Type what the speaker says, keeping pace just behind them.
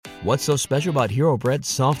What's so special about Hero Bread's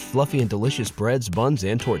soft, fluffy, and delicious breads, buns,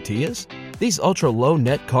 and tortillas? These ultra-low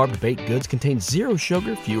net-carb baked goods contain zero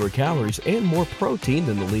sugar, fewer calories, and more protein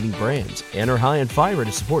than the leading brands, and are high in fiber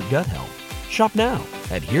to support gut health. Shop now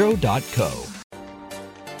at Hero.co.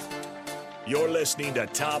 You're listening to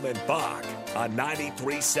Tom and Bock on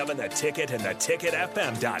 93.7 The Ticket and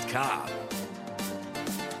theticketfm.com.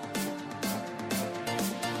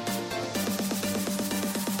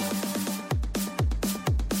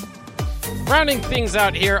 Rounding things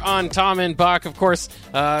out here on Tom and Bock, of course,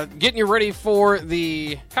 getting you ready for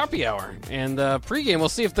the happy hour and the pregame. We'll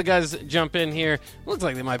see if the guys jump in here. Looks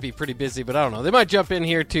like they might be pretty busy, but I don't know. They might jump in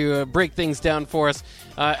here to break things down for us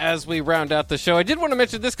as we round out the show. I did want to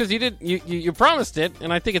mention this because you promised it,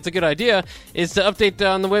 and I think it's a good idea, is to update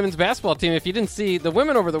on the women's basketball team. If you didn't see, the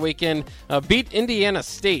women over the weekend beat Indiana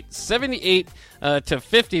State 78 to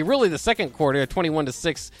 50. Really, the second quarter, a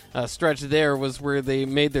 21-6 stretch there was where they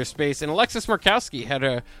made their space. And Alexis Murkowski had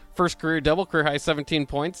a first career high 17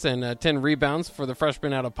 points and 10 rebounds for the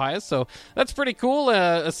freshman out of Pius. So that's pretty cool.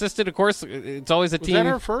 Assisted, of course, it's always a team. Was that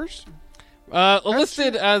her first?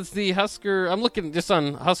 Listed as the Husker. I'm looking just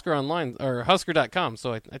on Husker Online or Husker.com,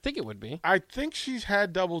 so I think it would be. I think she's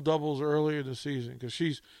had double-doubles earlier this season because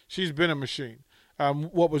she's been a machine.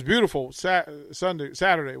 What was beautiful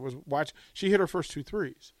Saturday was watch. She hit her first 2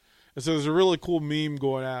 threes, and so there's a really cool meme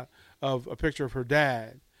going out of a picture of her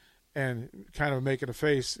dad, and kind of making a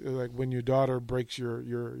face like when your daughter breaks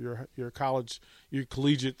your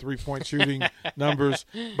collegiate 3-point shooting numbers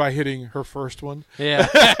by hitting her first one.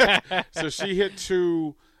 Yeah. So she hit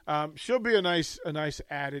 2. She'll be a nice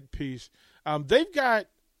added piece. They've got.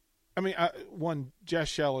 One, Jess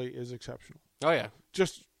Shelley is exceptional. Oh yeah.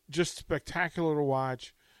 Just spectacular to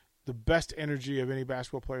watch. The best energy of any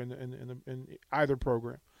basketball player in either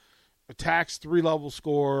program. Attacks, 3-level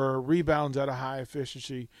scorer, rebounds at a high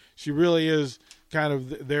efficiency. She really is kind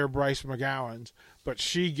of their Bryce McGowan's, but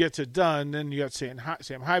she gets it done. Then you got Sam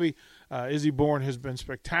Hybe. Izzy Bourne has been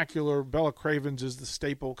spectacular. Bella Cravens is the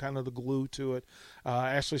staple, kind of the glue to it.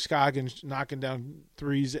 Ashley Scoggins knocking down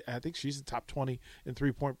threes. I think she's the top 20 in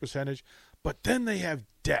 3-point percentage. But then they have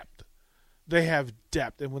depth.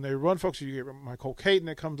 And when they run folks, you get Michael Caton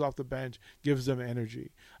that comes off the bench, gives them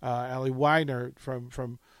energy. Allie Weidner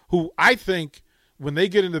from who I think when they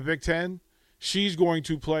get into the Big Ten, she's going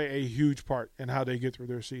to play a huge part in how they get through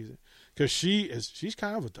their season because she's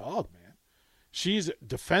kind of a dog, man. She's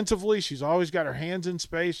defensively, she's always got her hands in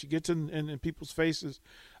space. She gets in people's faces.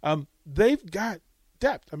 They've got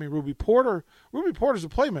depth. I mean, Ruby Porter's a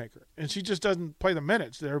playmaker, and she just doesn't play the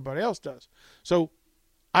minutes that everybody else does. So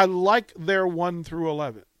I like their 1 through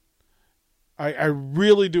 11. I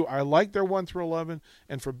really do. I like their 1 through 11,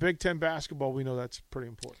 and for Big Ten basketball, we know that's pretty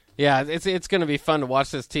important. Yeah, it's going to be fun to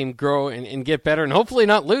watch this team grow and get better, and hopefully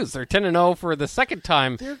not lose. They're 10-0 for the second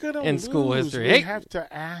time in school history. We have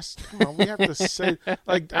to ask. Come on, we have to say.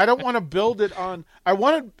 Like, I don't want to build it on. I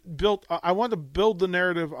want to build the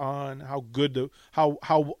narrative on how good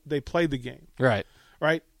how they play the game. Right.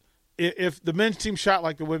 Right. If the men's team shot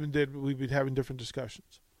like the women did, we'd be having different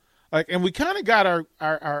discussions. And we kind of got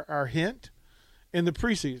our hint in the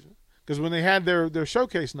preseason because when they had their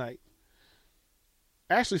showcase night,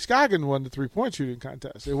 Ashley Scoggin won the 3-point shooting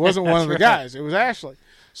contest. It wasn't one of the guys; it was Ashley.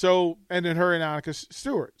 So, and then her and Annika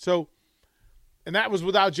Stewart. So, and that was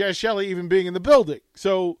without Jazz Shelley even being in the building.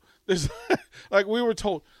 So, there's like we were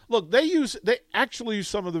told. Look, they actually use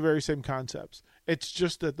some of the very same concepts. It's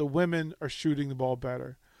just that the women are shooting the ball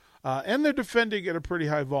better, and they're defending at a pretty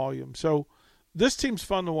high volume. So, this team's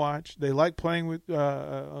fun to watch. They like playing with,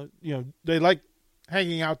 they like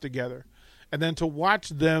hanging out together. And then to watch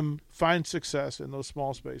them find success in those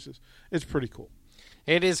small spaces, it's pretty cool.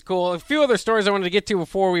 It is cool. A few other stories I wanted to get to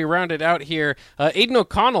before we round it out here. Aiden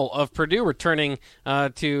O'Connell of Purdue returning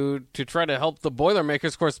to try to help the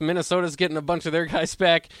Boilermakers. Of course, Minnesota's getting a bunch of their guys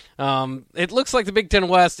back. It looks like the Big Ten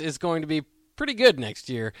West is going to be pretty good next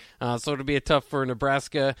year, so it'll be tough for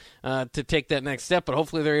Nebraska to take that next step, but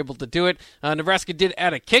hopefully they're able to do it. Nebraska did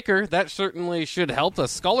add a kicker. That certainly should help, a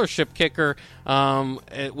scholarship kicker,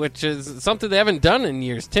 which is something they haven't done in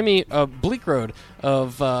years. Timmy Bleekrode,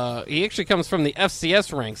 he actually comes from the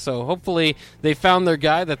FCS ranks, so hopefully they found their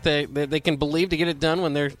guy that they can believe to get it done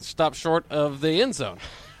when they're stopped short of the end zone.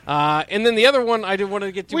 And then the other one I did want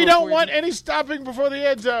to get to. We don't want any stopping before the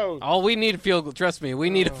end zone. Oh, we need a field goal. Trust me, we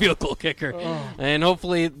need a field goal kicker. And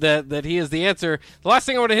hopefully that he is the answer. The last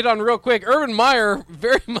thing I want to hit on real quick, Urban Meyer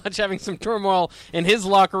very much having some turmoil in his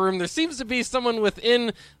locker room. There seems to be someone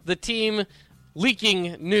within the team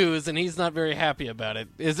leaking news, and he's not very happy about it.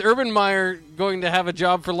 Is Urban Meyer going to have a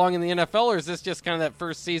job for long in the NFL, or is this just kind of that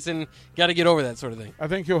first season, got to get over that sort of thing? I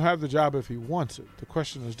think he'll have the job if he wants it. The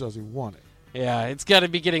question is, does he want it? Yeah, it's got to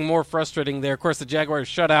be getting more frustrating there. Of course, the Jaguars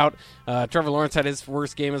shut out. Trevor Lawrence had his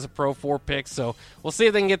worst game as a pro, 4 picks. So we'll see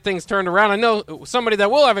if they can get things turned around. I know somebody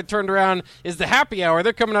that will have it turned around is the Happy Hour.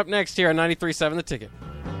 They're coming up next here on 93.7 The Ticket.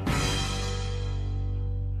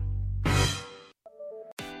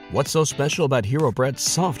 What's so special about Hero Bread's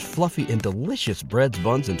soft, fluffy, and delicious breads,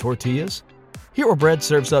 buns, and tortillas? Hero Bread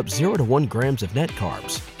serves up 0 to 1 grams of net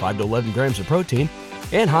carbs, 5 to 11 grams of protein,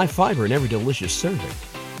 and high fiber in every delicious serving.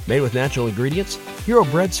 Made with natural ingredients, Hero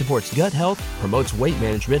Bread supports gut health, promotes weight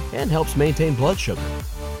management, and helps maintain blood sugar.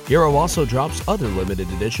 Hero also drops other limited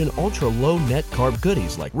edition ultra-low net carb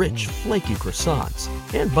goodies like rich, flaky croissants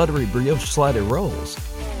and buttery brioche slider rolls.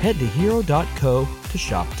 Head to hero.co to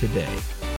shop today.